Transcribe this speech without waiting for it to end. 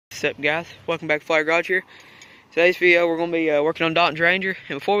What's up, guys? Welcome back to Flathead Garage here. Today's video we're going to be working on Dalton's Ranger,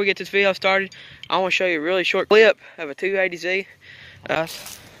 and before we get this video started, I want to show you a really short clip of a 280Z.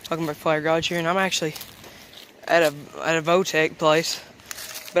 Guys, welcome back to Flathead Garage here, and I'm actually at a Votech place,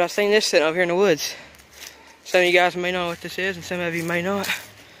 but I've seen this sitting over here in the woods. Some of you guys may know what this is, and some of you may not.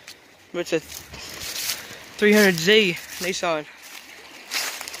 But it's a 300Z Nissan,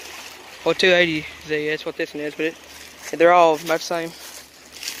 or 280Z. That's what this one is, but they're all about the same.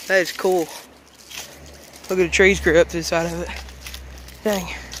 That is cool. Look at the trees grew up to the side of it. Dang.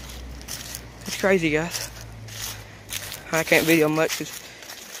 That's crazy, guys. I can't video much because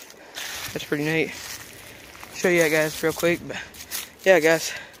that's pretty neat. Show you that, guys, real quick. But yeah,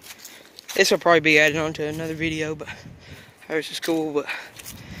 guys, this will probably be added on to another video, but ours is cool. But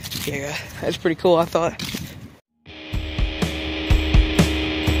yeah, guys, that's pretty cool, I thought.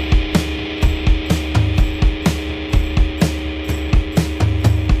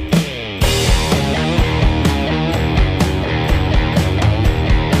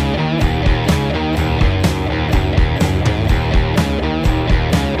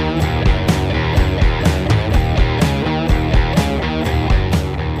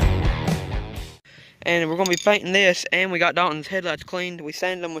 And we're going to be painting this, and we got Dalton's headlights cleaned. We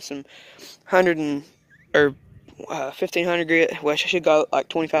sanded them with some 1500 grit. Well, I should go like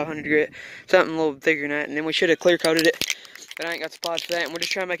 2500 grit, something a little thicker than that. And then we should have clear coated it, but I ain't got supplies for that. And we're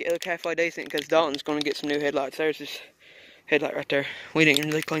just trying to make it look halfway decent because Dalton's going to get some new headlights. There's this headlight right there. We didn't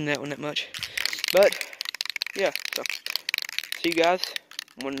really clean that one that much, but yeah. So see you guys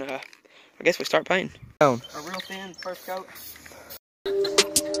when I guess we start painting. A real thin first coat.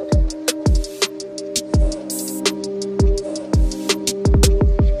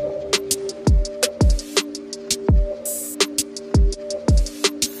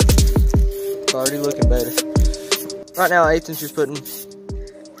 Already looking better. Right now, Ethan's just putting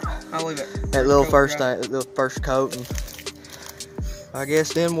that little first coat, and I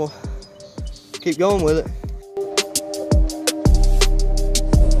guess then we'll keep going with it.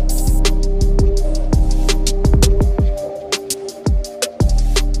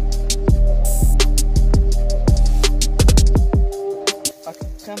 I can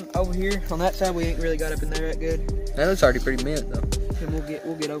come over here on that side. We ain't really got up in there that good. That looks already pretty mint though. And we'll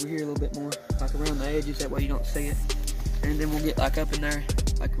get over here a little bit more, like around the edges, that way you don't see it. And then we'll get like up in there,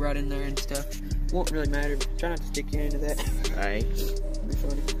 like right in there and stuff. Won't really matter, but try not to stick your hand to that. Alright. It'll be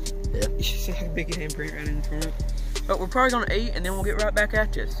funny. Yeah. You should see like a big handprint right in the front. But we're probably gonna eat, and then we'll get right back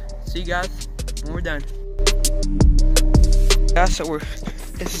at you. See you guys when we're done. Guys, so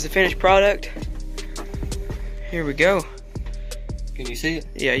this is the finished product. Here we go. Can you see it?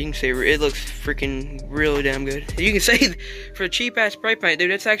 Yeah, you can see it. It looks freaking really damn good. You can see, for a cheap ass spray paint,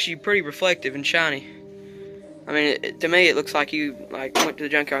 dude, it's actually pretty reflective and shiny. I mean, to me, it looks like you went to the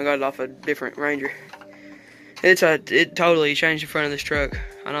junkyard and got it off a different Ranger. It totally changed the front of this truck.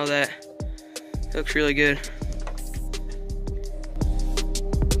 I know that. It looks really good.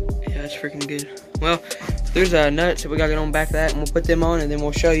 Yeah, it's freaking good. Well, there's nuts that we got to get on the back of that, and we'll put them on, and then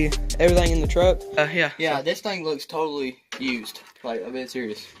we'll show you everything in the truck. Yeah. Yeah, this thing looks totally used. Like, I'm being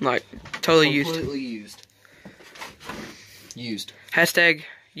serious. Like, totally used. Completely used. Used. Hashtag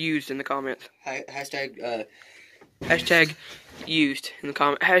used in the comments. Hashtag used in the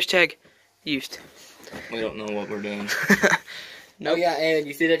comments. Hashtag used. We don't know what we're doing. Nope. Oh yeah, and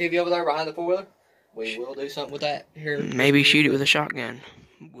you see that TV over there behind the four-wheeler? We will do something with that here. Maybe shoot it with a shotgun.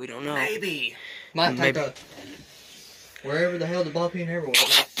 We don't know. Maybe. Might take wherever the hell the ball peen ever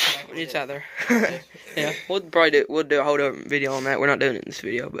was. It's out there. Yeah, we'll do a whole different video on that. We're not doing it in this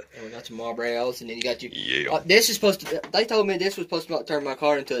video, but and we got some mob rails, and then you got your. Yeah. This is supposed to. They told me this was supposed to turn my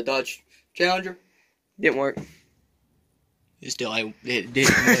car into a Dodge Challenger. Didn't work. It still ain't. It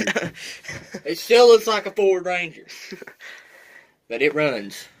didn't work. It still looks like a Ford Ranger, but it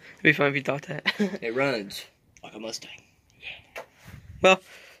runs. It'd be fun if you thought that. It runs like a Mustang. Yeah. Well,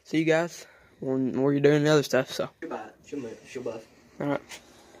 see you guys when you're doing the other stuff. So. She'll buff. All right.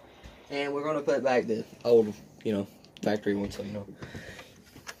 And we're gonna put back the old, factory one, so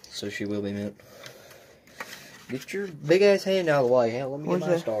so she will be mint. Get your big ass hand out of the way. Hell, let me get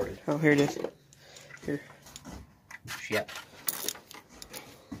mine started. Oh, here it is. Here. Shit.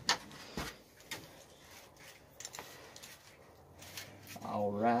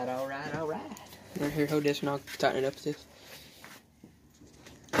 All right. Right here, hold this, and I'll tighten it up with this.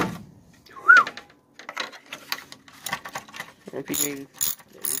 If you can.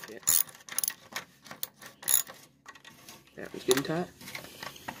 That one's getting tight.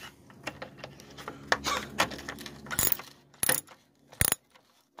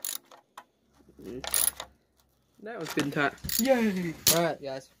 That was good and tight. Yay! Alright,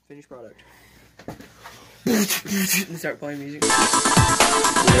 guys, finished product. And start playing music.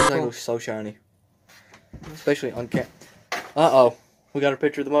 Everything looks so shiny. Especially on camera. Uh-oh. We got a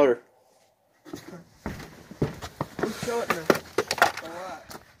picture of the motor. Show it now. Alright.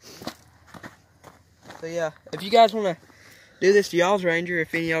 So yeah, if you guys want to do this to y'all's Ranger,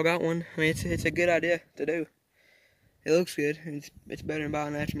 if any of y'all got one, I mean, it's a good idea to do. It looks good, and it's better than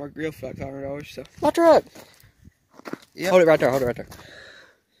buying an aftermarket grill for like $500. So My truck! yep. Hold it right there, hold it right there.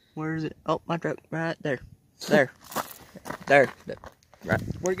 Where is it? Oh, my truck, right there. There. There. Right.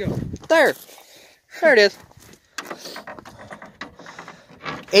 Where'd it go? There. There it is.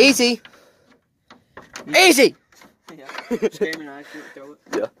 Easy. Easy! Yeah. Scare me nice, throw it.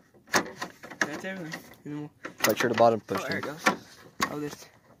 Yeah. That's everything. And then we'll... Make sure the bottom Oh, pushed there in. it goes. Oh, this.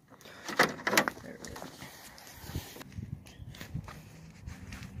 There it is.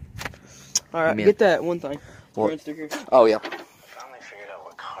 Alright, Man. get that one thing. What? Sticker. Oh, yeah. Finally figured out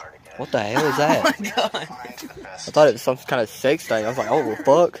what car to get. What the hell is that? Oh my god. Find the best. I thought it was some kind of sex thing. I was like, oh, well,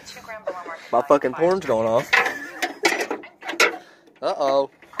 fuck. My fucking porn's going off. Uh-oh.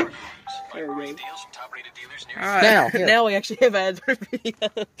 There we go. Deals from top-rated dealers near Alright, Now, here. now we actually have ads for video.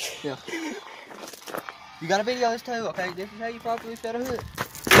 Yeah. You got a video of this too? Okay, this is how you properly set a hood.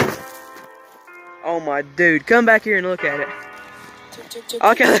 Oh my dude, come back here and look at it.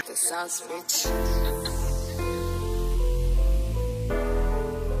 Okay.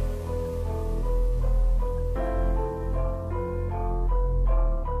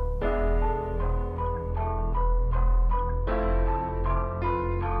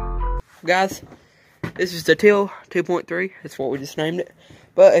 Guys, this is the Till 2.3. That's what we just named it.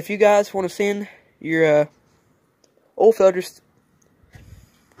 But if you guys want to send your oil filters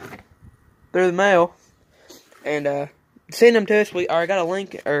through the mail and send them to us, I got a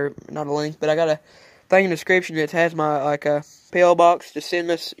link, or not a link, but I got a thing in the description that has my like a PO box. Just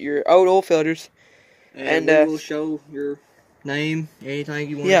send us your old oil filters, And we will show your name, anything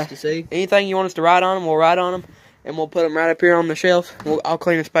you want us to see. Anything you want us to write on them, we'll write on them, and we'll put them right up here on the shelf. I'll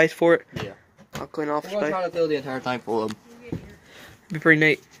clean a space for it. Yeah. I'll clean off the We're going to space. try to fill the entire tank full of them. Be pretty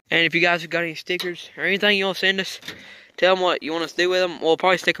neat. And if you guys have got any stickers or anything you want to send us, tell them what you want us to do with them. We'll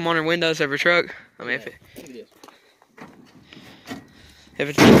probably stick them on our windows of our truck. I mean,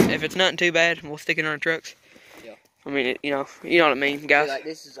 if it's nothing too bad, we'll stick it on our trucks. Yeah. I mean, you know what I mean, guys. Like,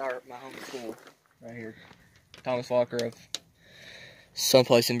 this is my home school right here. Thomas Walker of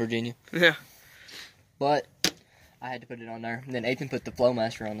someplace in Virginia. Yeah. But I had to put it on there. And then Ethan put the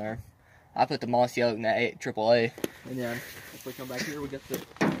Flowmaster on there. I put the Mossy Oak and that AAA. And then if we come back here, we got the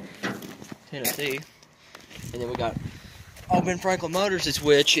Tennessee. And then we got Old Ben Franklin Motors,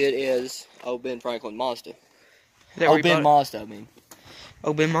 which it is Old Ben Franklin Mazda. Old Ben Mazda, I mean.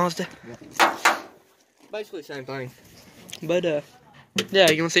 Old Ben Mazda. Yeah. Basically the same thing. But, yeah,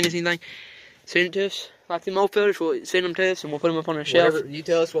 you want to send us anything? Send it to us. Like them old filters, we'll send them to us and we'll put them up on the shelf. Whatever, you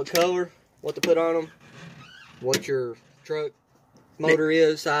tell us what color, what to put on them, what your truck motor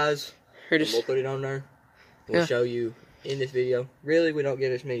is, size, Or and just, we'll put it on there. We'll show you in this video. Really, we don't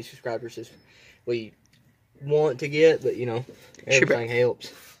get as many subscribers as we want to get, but you know, everything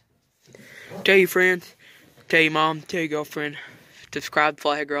helps. tell your friends, tell your mom, tell your girlfriend, subscribe to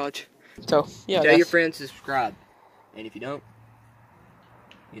Flathead Garage. So, yeah. Tell your friends to subscribe. And if you don't,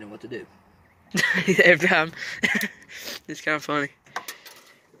 you know what to do. Every time. It's kind of funny.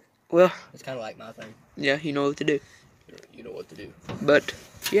 Well, It's kind of like my thing. yeah, you know what to do. You know what to do. But,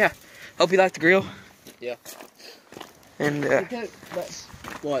 yeah. Hope you like the grill. Yeah. And,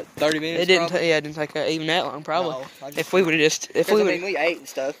 What, 30 minutes? it didn't take even that long, probably. No, I just- If we would have just, I mean, we ate and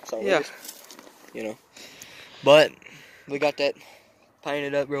stuff, so Yeah. we just, you know. But we got that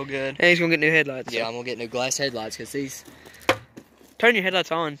painted up real good. and he's gonna get new headlights. Yeah, So. I'm gonna get new glass headlights because these, Turn your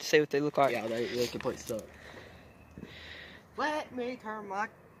headlights on to see what they look like. yeah, they complete stuff. Let me turn my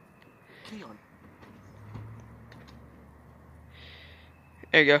key on.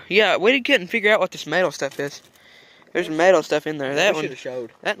 There you go. Yeah, we couldn't figure out what this metal stuff is. There's metal stuff in there. That we one, should have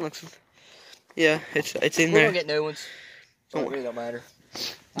showed. that looks. Yeah, it's in We're there. gonna get new ones. So it really don't matter. I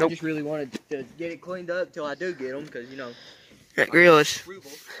Nope. just really wanted to get it cleaned up till I do get them, because you know. That grill is,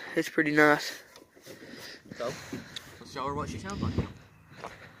 Ruble. it's pretty nice. So let's show her what she sounds like.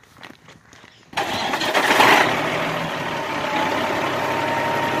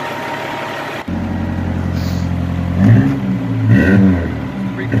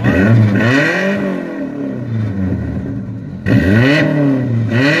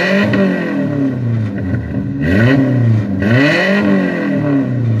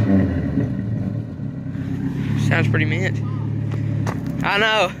 Sounds pretty mint. I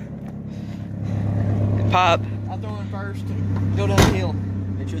know. Pop. I go down the hill.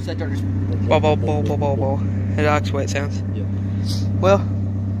 It should sit there just... Ball, ball, ball, ball, ball, ball. It likes what it sounds. Yeah. Well,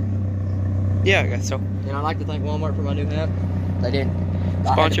 yeah, I guess so. And I'd like to thank Walmart for my new hat. They didn't.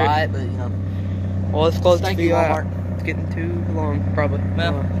 I had to Sponsor buy it, but you know. Well, let's close Thank the you, video Walmart. out. It's getting too long, probably.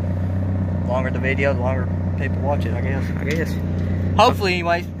 Well, longer the video, the longer people watch it, I guess. I guess. Hopefully,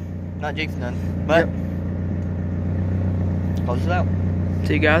 anyways. Not jinxing none. But, close it out.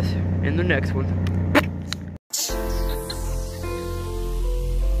 See you guys in the next one.